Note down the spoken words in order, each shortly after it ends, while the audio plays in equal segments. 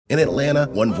In Atlanta,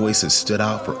 one voice has stood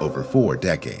out for over 4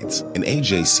 decades. An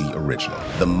AJC original,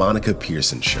 The Monica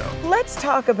Pearson Show. Let's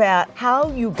talk about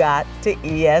how you got to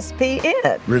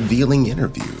ESPN. Revealing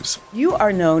interviews. You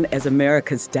are known as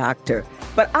America's doctor,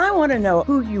 but I want to know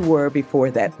who you were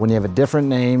before that. When you have a different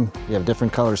name, you have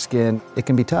different color skin, it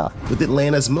can be tough. With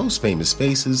Atlanta's most famous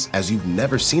faces as you've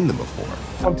never seen them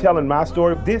before. I'm telling my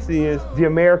story. This is the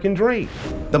American dream.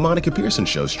 The Monica Pearson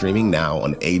Show, streaming now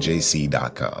on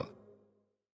AJC.com.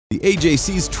 The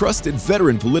AJC's trusted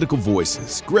veteran political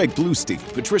voices, Greg Bluestein,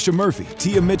 Patricia Murphy,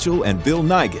 Tia Mitchell, and Bill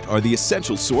Nighet, are the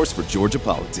essential source for Georgia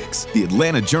politics. The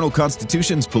Atlanta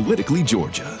Journal-Constitution's Politically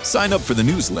Georgia. Sign up for the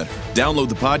newsletter, download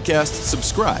the podcast,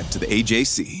 subscribe to the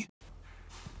AJC.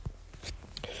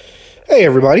 Hey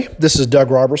everybody, this is Doug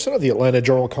Robertson of the Atlanta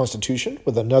Journal-Constitution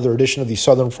with another edition of the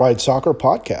Southern Fried Soccer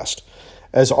podcast.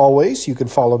 As always, you can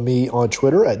follow me on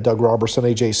Twitter at Doug Robertson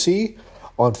AJC,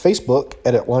 on Facebook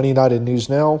at Atlanta United News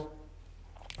Now,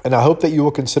 and I hope that you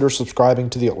will consider subscribing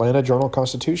to the Atlanta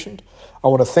Journal-Constitution. I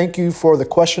want to thank you for the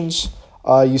questions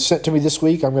you sent to me this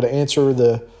week. I'm going to answer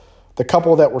the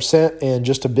couple that were sent in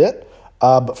just a bit.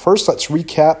 But first, let's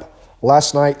recap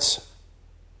last night's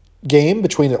game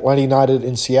between Atlanta United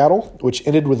and Seattle, which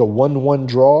ended with a 1-1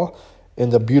 draw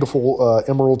in the beautiful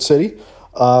Emerald City.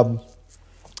 A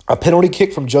penalty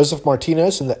kick from Joseph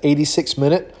Martinez in the 86th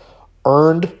minute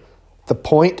earned the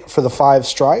point for the Five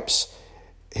Stripes.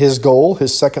 His goal,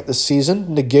 his second this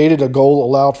season, negated a goal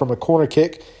allowed from a corner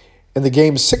kick in the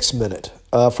game's 6th minute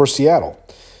for Seattle.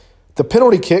 The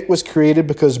penalty kick was created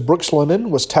because Brooks Lennon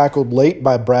was tackled late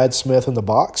by Brad Smith in the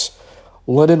box.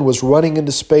 Lennon was running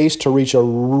into space to reach a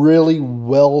really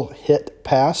well-hit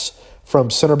pass from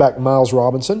center back Miles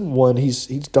Robinson. He's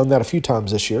done that a few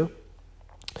times this year.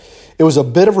 It was a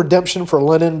bit of redemption for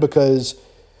Lennon because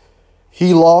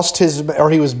he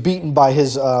was beaten by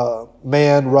his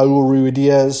man, Raul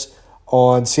Ruidiaz,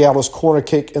 on Seattle's corner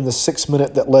kick in the 6th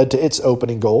minute that led to its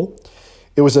opening goal.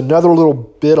 It was another little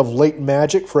bit of late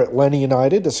magic for Atlanta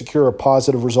United to secure a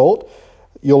positive result.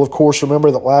 You'll, of course,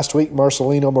 remember that last week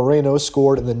Marcelino Moreno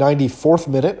scored in the 94th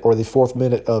minute, or the 4th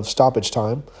minute of stoppage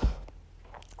time,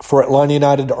 for Atlanta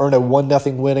United to earn a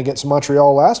 1-0 win against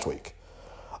Montreal last week.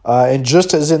 And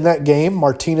just as in that game,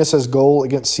 Martinez's goal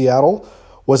against Seattle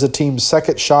was a team's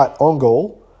second shot on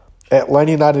goal.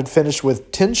 Atlanta United finished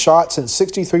with 10 shots and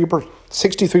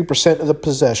 63% of the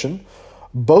possession.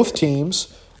 Both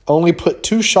teams only put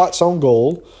 2 shots on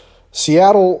goal.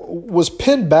 Seattle was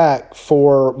pinned back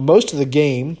for most of the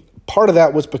game. Part of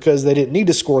that was because they didn't need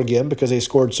to score again because they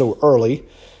scored so early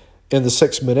in the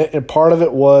 6th minute, and part of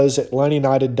it was Atlanta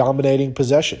United dominating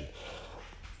possession.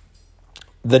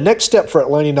 The next step for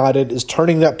Atlanta United is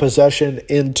turning that possession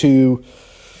into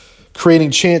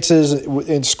creating chances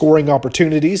and scoring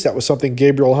opportunities. That was something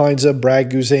Gabriel Heinze,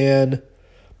 Brad Guzan,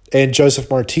 and Joseph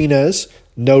Martinez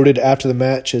noted after the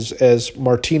match. As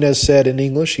Martinez said in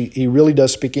English, he really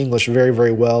does speak English very,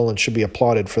 very well and should be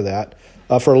applauded for that,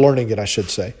 for learning it, I should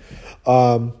say.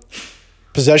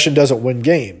 Possession doesn't win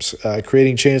games.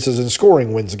 Creating chances and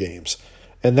scoring wins games.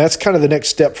 And that's kind of the next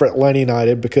step for Atlanta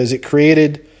United, because it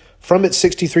created, from its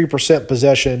 63%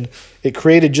 possession, it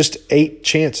created just 8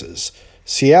 chances.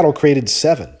 Seattle created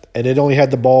 7, and it only had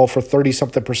the ball for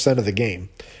 30-something% of the game.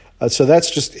 So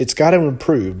it's got to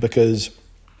improve, because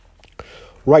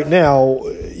right now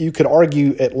you could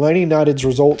argue Atlanta United's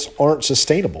results aren't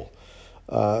sustainable.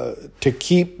 To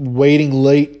keep waiting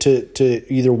late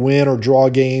to either win or draw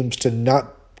games, to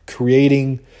not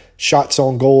creating shots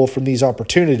on goal from these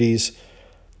opportunities,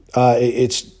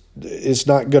 it's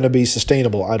not going to be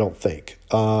sustainable, I don't think.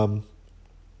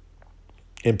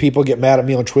 And people get mad at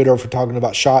me on Twitter for talking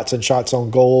about shots and shots on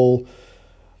goal.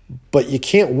 But you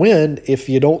can't win if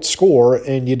you don't score,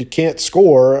 and you can't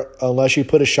score unless you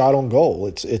put a shot on goal.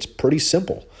 It's pretty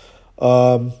simple.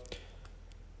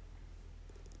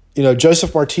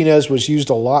 Joseph Martinez was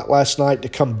used a lot last night to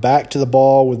come back to the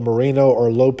ball with Moreno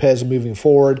or Lopez moving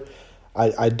forward.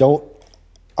 I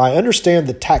understand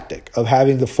the tactic of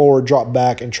having the forward drop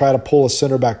back and try to pull a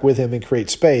center back with him and create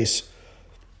space.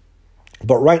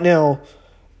 But right now,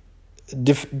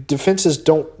 defenses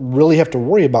don't really have to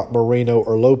worry about Moreno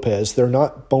or Lopez. They're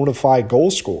not bona fide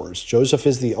goal scorers. Joseph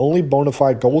is the only bona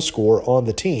fide goal scorer on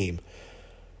the team.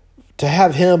 To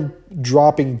have him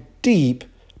dropping deep,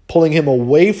 pulling him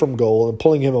away from goal and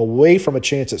pulling him away from a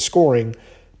chance at scoring,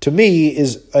 to me,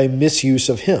 is a misuse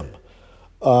of him.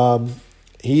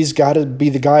 He's got to be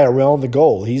the guy around the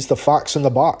goal. He's the fox in the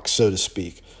box, so to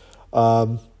speak.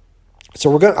 So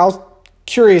I'm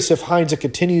curious if Heinze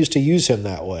continues to use him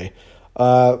that way.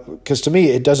 Because to me,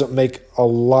 it doesn't make a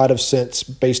lot of sense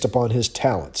based upon his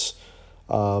talents.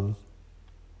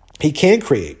 He can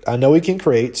create. I know he can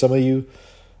create. Some of you,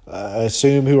 I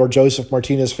assume, who are Joseph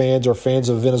Martinez fans or fans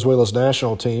of Venezuela's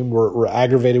national team were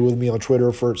aggravated with me on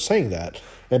Twitter for saying that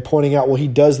and pointing out, well, he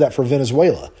does that for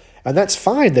Venezuela. And that's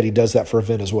fine that he does that for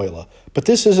Venezuela. But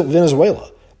this isn't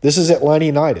Venezuela. This is Atlanta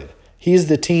United. He is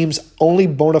the team's only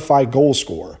bona fide goal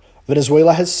scorer.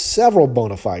 Venezuela has several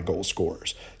bona fide goal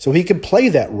scorers. So he can play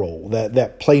that role,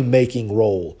 that playmaking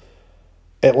role.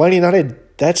 Atlanta United,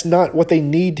 that's not what they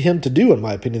need him to do, in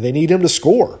my opinion. They need him to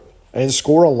score, and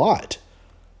score a lot.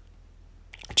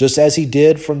 Just as he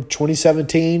did from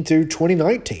 2017 through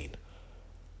 2019.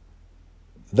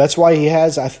 That's why he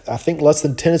has, I think, less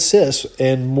than 10 assists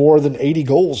and more than 80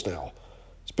 goals now.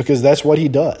 It's because that's what he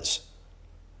does.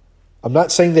 I'm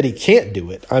not saying that he can't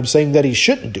do it. I'm saying that he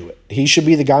shouldn't do it. He should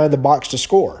be the guy in the box to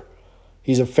score.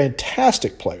 He's a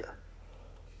fantastic player.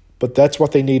 But that's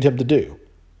what they need him to do.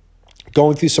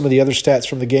 Going through some of the other stats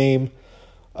from the game,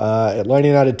 Atlanta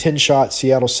United 10 shots,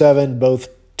 Seattle 7, both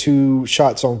 2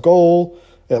 shots on goal.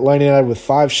 Atlanta United with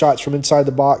 5 shots from inside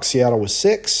the box, Seattle with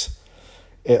 6.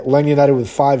 Atlanta United with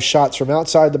 5 shots from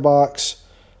outside the box,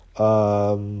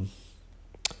 9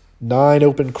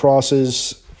 open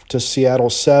crosses to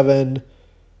Seattle 7.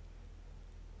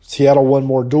 Seattle won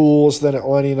more duels than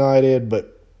Atlanta United,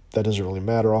 but that doesn't really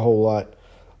matter a whole lot.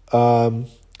 João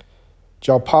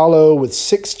Paulo with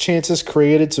 6 chances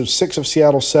created, so 6 of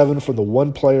Seattle's 7 from the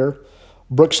one player.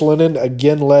 Brooks Lennon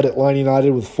again led Atlanta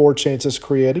United with 4 chances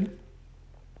created.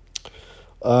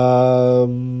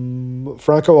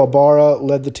 Franco Ibarra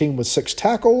led the team with 6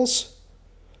 tackles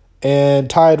and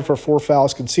tied for 4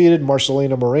 fouls conceded.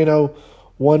 Marcelino Moreno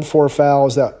won 4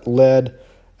 fouls that led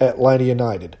Atlanta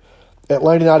United.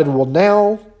 Atlanta United will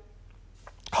now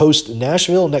host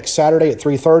Nashville next Saturday at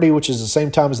 3:30, which is the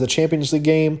same time as the Champions League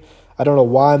game. I don't know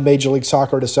why Major League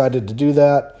Soccer decided to do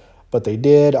that, but they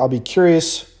did. I'll be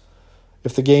curious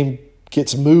if the game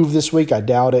gets moved this week. I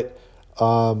doubt it.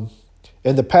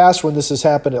 In the past, when this has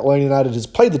happened, Atlanta United has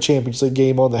played the Champions League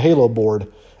game on the Halo board.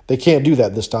 They can't do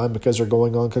that this time because they're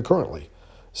going on concurrently.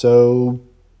 So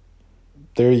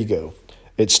there you go.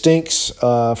 It stinks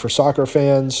for soccer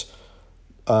fans,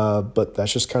 but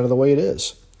that's just kind of the way it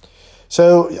is.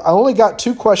 So I only got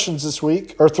 2 questions this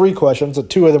week, or 3 questions, and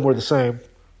 2 of them were the same.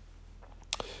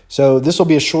 So this will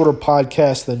be a shorter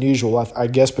podcast than usual, I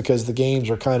guess, because the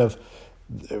games are kind of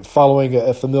following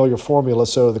a familiar formula,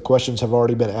 so the questions have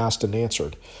already been asked and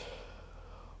answered.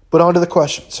 But on to the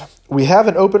questions. We have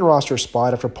an open roster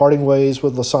spot after parting ways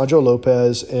with Lisandro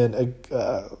Lopez, and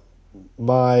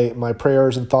my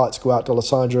prayers and thoughts go out to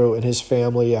Lisandro and his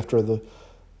family after the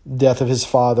death of his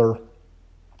father.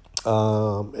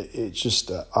 It's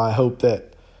just I hope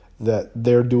that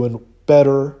they're doing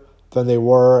better than they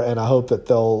were, and I hope that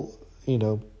they'll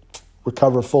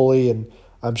recover fully, and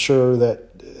I'm sure that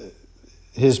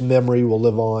his memory will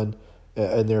live on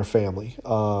in their family.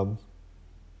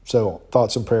 So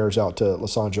thoughts and prayers out to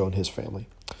Lisandro and his family.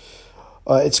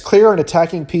 It's clear an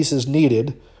attacking piece is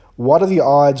needed. What are the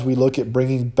odds we look at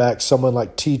bringing back someone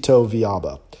like Tito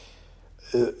Villalba?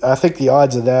 I think the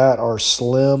odds of that are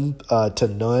slim to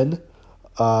none.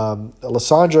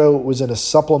 Lisandro was in a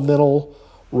supplemental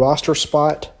roster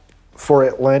spot for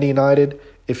Atlanta United.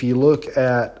 If you look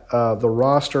at the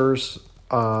rosters,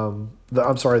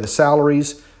 the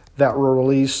salaries that were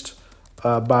released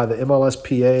by the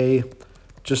MLSPA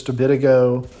just a bit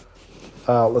ago,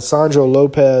 Lisandro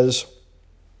Lopez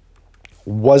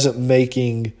wasn't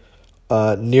making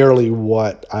nearly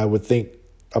what I would think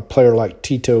a player like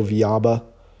Tito Villalba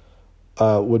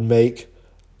would make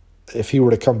if he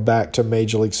were to come back to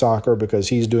Major League Soccer, because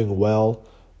he's doing well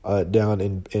down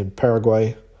in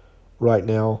Paraguay right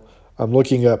now. I'm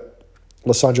looking up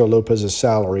Lisandro Lopez's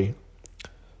salary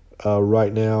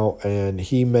right now, and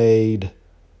he made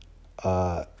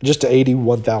just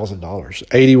 $81,000,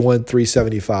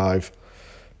 $81,375.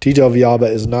 Tito Villalba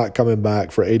is not coming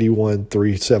back for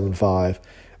 $81,375.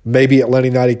 Maybe Atlanta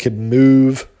United could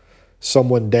move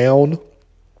someone down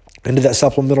into that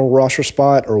supplemental roster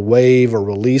spot, or waive or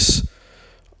release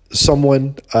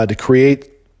someone to create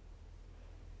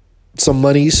some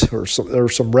monies or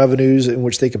some revenues in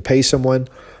which they can pay someone.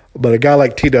 But a guy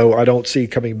like Tito, I don't see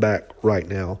coming back right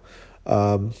now.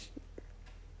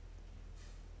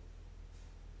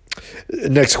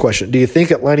 Next question. Do you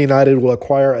think Atlanta United will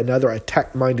acquire another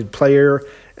attack-minded player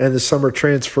in the summer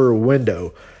transfer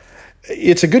window?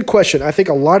 It's a good question. I think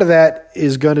a lot of that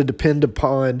is going to depend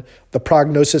upon the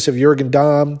prognosis of Jurgen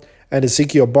Damm and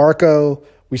Ezekiel Barco.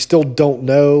 We still don't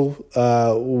know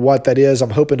what that is.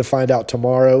 I'm hoping to find out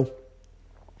tomorrow.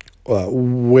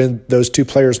 when those two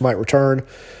players might return.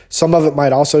 Some of it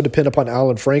might also depend upon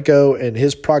Alan Franco and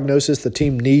his prognosis. The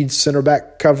team needs center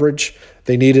back coverage.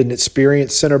 They need an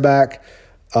experienced center back.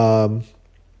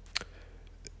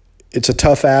 It's a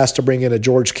tough ask to bring in a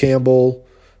George Campbell,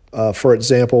 for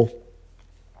example,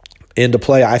 into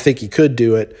play. I think he could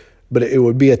do it, but it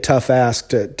would be a tough ask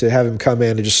to have him come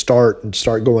in and just start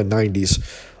going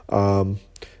 90s.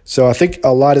 So I think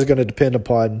a lot is going to depend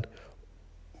upon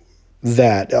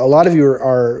that. A lot of you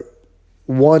are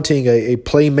wanting a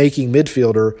playmaking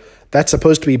midfielder. That's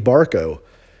supposed to be Barco.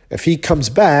 If he comes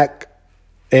back,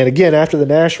 and again, after the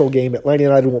Nashville game, Atlanta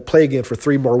United won't play again for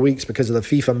 3 more weeks because of the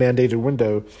FIFA mandated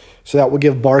window. So that will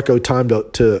give Barco time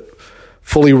to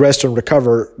fully rest and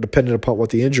recover, depending upon what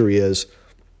the injury is,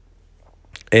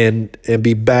 and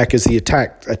be back as the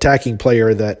attacking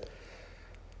player that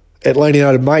Atlanta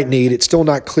United might need. It's still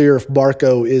not clear if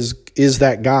Barco is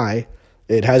that guy.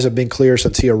 It hasn't been clear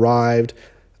since he arrived.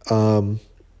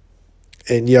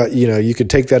 And yeah, you could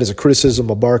take that as a criticism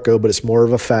of Barco, but it's more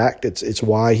of a fact. It's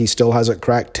why he still hasn't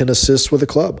cracked 10 assists with the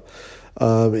club.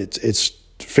 It's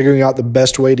figuring out the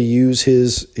best way to use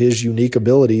his unique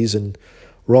abilities, and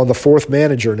we're on the 4th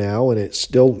manager now, and it's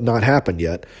still not happened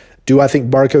yet. Do I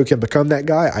think Barco can become that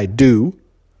guy? I do.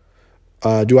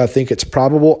 Do I think it's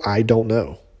probable? I don't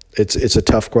know. It's a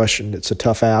tough question. It's a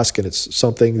tough ask, and it's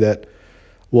something that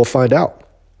we'll find out.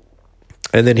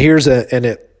 And then here's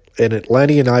an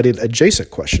Atlanta United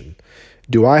adjacent question.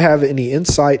 Do I have any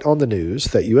insight on the news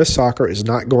that U.S. Soccer is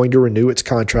not going to renew its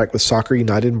contract with Soccer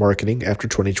United Marketing after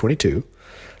 2022?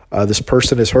 This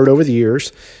person has heard over the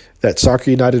years that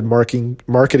Soccer United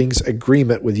Marketing's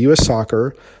agreement with U.S.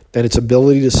 Soccer and its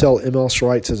ability to sell MLS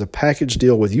rights as a package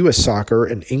deal with U.S. Soccer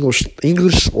and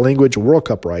English language World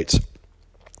Cup rights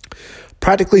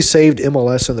practically saved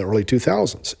MLS in the early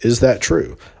 2000s. Is that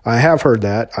true? I have heard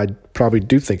that. I probably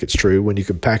do think it's true when you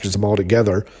can package them all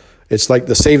together. It's like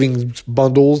the savings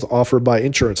bundles offered by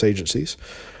insurance agencies.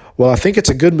 Well, I think it's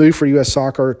a good move for U.S.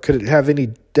 Soccer. Could it have any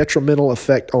detrimental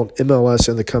effect on MLS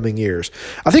in the coming years?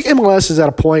 I think MLS is at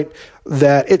a point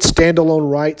that its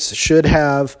standalone rights should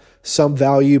have some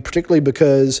value, particularly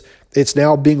because it's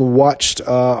now being watched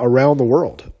around the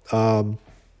world. Now,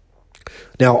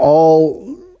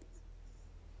 all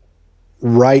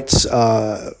rights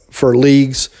for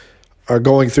leagues are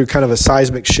going through kind of a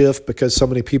seismic shift because so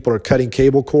many people are cutting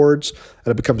cable cords,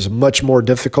 and it becomes much more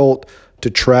difficult to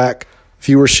track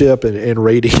viewership and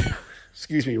rating,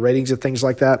 ratings and things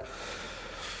like that.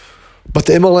 But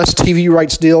the MLS TV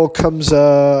rights deal comes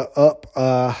up,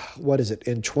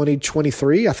 in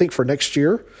 2023, I think, for next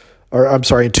year, or I'm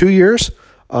sorry, in 2 years.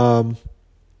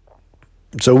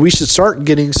 So we should start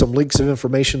getting some leaks of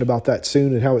information about that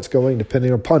soon and how it's going,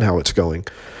 depending upon how it's going.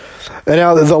 And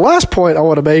now the last point I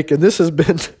want to make, and this has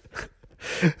been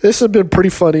pretty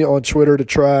funny on Twitter to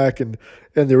track, and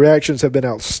the reactions have been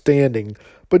outstanding.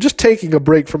 But just taking a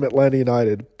break from Atlanta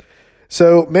United.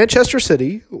 So Manchester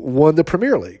City won the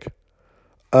Premier League,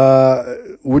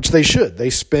 which they should. They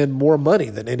spend more money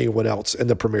than anyone else in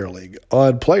the Premier League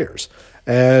on players.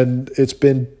 And it's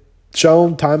been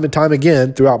shown time and time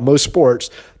again throughout most sports,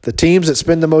 the teams that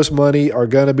spend the most money are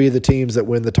going to be the teams that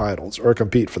win the titles or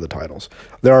compete for the titles.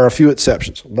 There are a few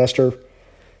exceptions. Leicester,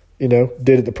 did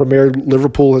it. The Premier.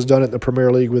 Liverpool has done it in the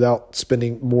Premier League without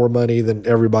spending more money than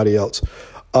everybody else.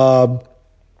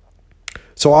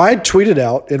 So I tweeted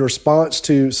out in response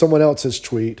to someone else's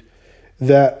tweet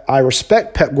that I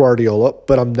respect Pep Guardiola,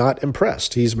 but I'm not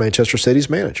impressed. He's Manchester City's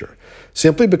manager,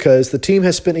 simply because the team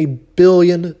has spent $1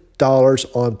 billion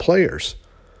on players.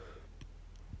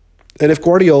 And if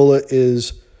Guardiola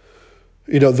is,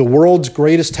 the world's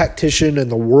greatest tactician and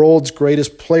the world's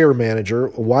greatest player manager,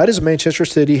 why does Manchester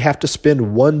City have to spend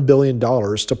 $1 billion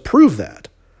to prove that?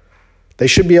 They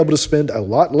should be able to spend a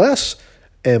lot less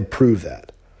and prove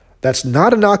that. That's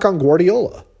not a knock on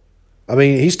Guardiola. I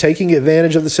mean, he's taking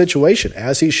advantage of the situation,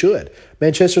 as he should.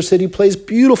 Manchester City plays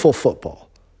beautiful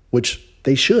football, which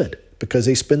they should, because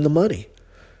they spend the money.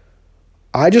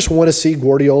 I just want to see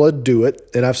Guardiola do it,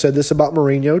 and I've said this about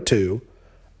Mourinho too,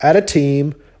 at a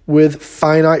team with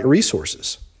finite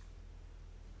resources.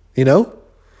 Do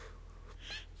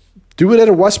it at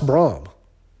a West Brom.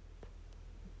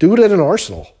 Do it at an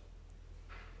Arsenal.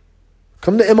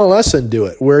 Come to MLS and do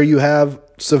it, where you have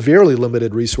severely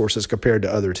limited resources compared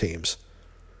to other teams.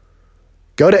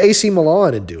 Go to AC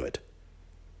Milan and do it.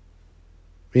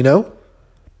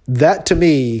 That to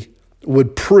me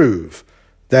would prove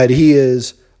that he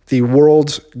is the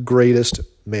world's greatest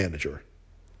manager.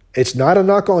 It's not a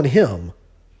knock on him.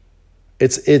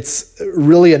 It's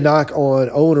really a knock on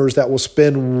owners that will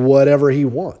spend whatever he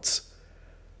wants.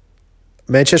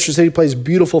 Manchester City plays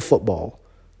beautiful football.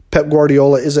 Pep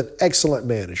Guardiola is an excellent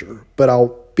manager, but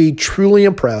I'll be truly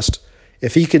impressed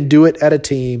if he can do it at a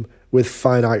team with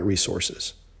finite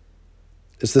resources.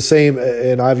 It's the same,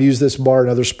 and I've used this bar in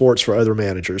other sports for other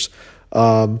managers.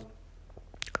 I've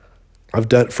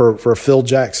done it for Phil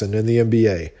Jackson in the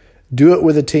NBA. Do it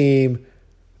with a team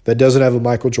that doesn't have a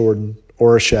Michael Jordan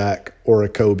or a Shaq or a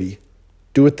Kobe.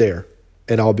 Do it there,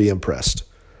 and I'll be impressed.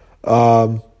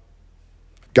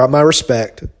 Got my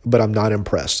respect, but I'm not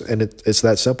impressed, and it's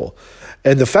that simple.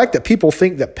 And the fact that people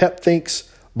think that Pep thinks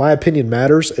my opinion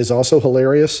matters is also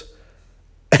hilarious.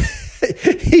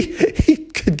 He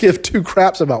could give two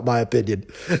craps about my opinion,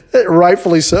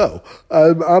 rightfully so.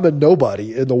 I'm a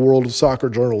nobody in the world of soccer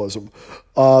journalism.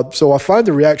 So I find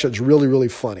the reactions really, really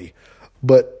funny.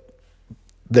 But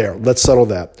there, let's settle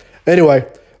that. Anyway,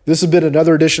 this has been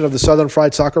another edition of the Southern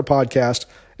Fried Soccer Podcast.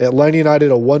 Atlanta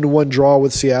United, a 1-1 draw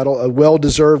with Seattle, a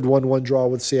well-deserved 1-1 draw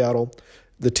with Seattle.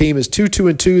 The team is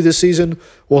 2-2-2 this season.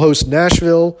 We'll host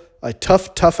Nashville, a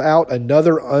tough out,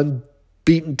 another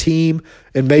unbeaten team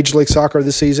in Major League Soccer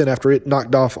this season after it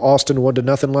knocked off Austin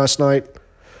 1-0 last night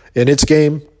in its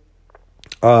game.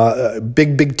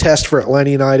 Big test for Atlanta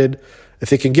United.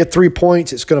 If they can get 3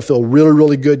 points, it's going to feel really,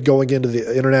 really good going into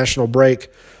the international break.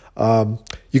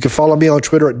 You can follow me on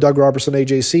Twitter at Doug Robertson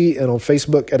AJC and on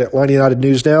Facebook at Atlanta United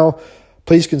News Now.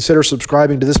 Please consider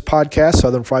subscribing to this podcast,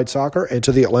 Southern Fried Soccer, and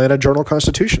to the Atlanta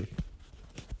Journal-Constitution.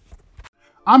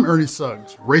 I'm Ernie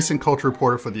Suggs, race and culture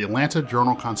reporter for the Atlanta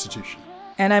Journal-Constitution.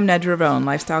 And I'm Nedra Ravone,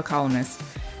 lifestyle columnist.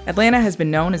 Atlanta has been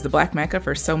known as the Black Mecca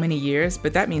for so many years,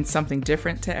 but that means something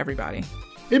different to everybody.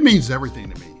 It means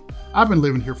everything to me. I've been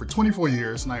living here for 24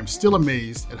 years, and I am still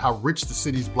amazed at how rich the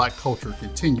city's Black culture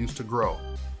continues to grow.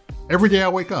 Every day I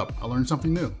wake up, I learn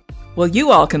something new. Well,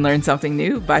 you all can learn something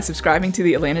new by subscribing to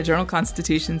the Atlanta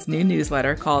Journal-Constitution's new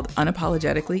newsletter called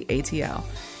Unapologetically ATL.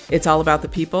 It's all about the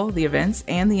people, the events,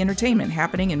 and the entertainment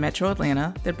happening in Metro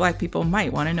Atlanta that Black people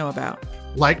might want to know about.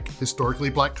 Like historically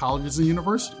Black colleges and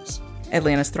universities.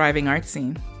 Atlanta's thriving art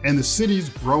scene. And the city's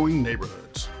growing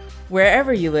neighborhoods.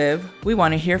 Wherever you live, we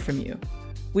want to hear from you.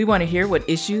 We want to hear what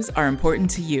issues are important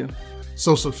to you.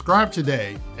 So subscribe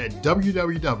today at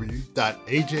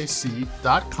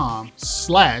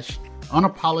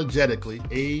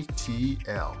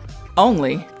www.ajc.com/unapologeticallyatl.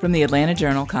 Only from the Atlanta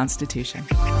Journal-Constitution.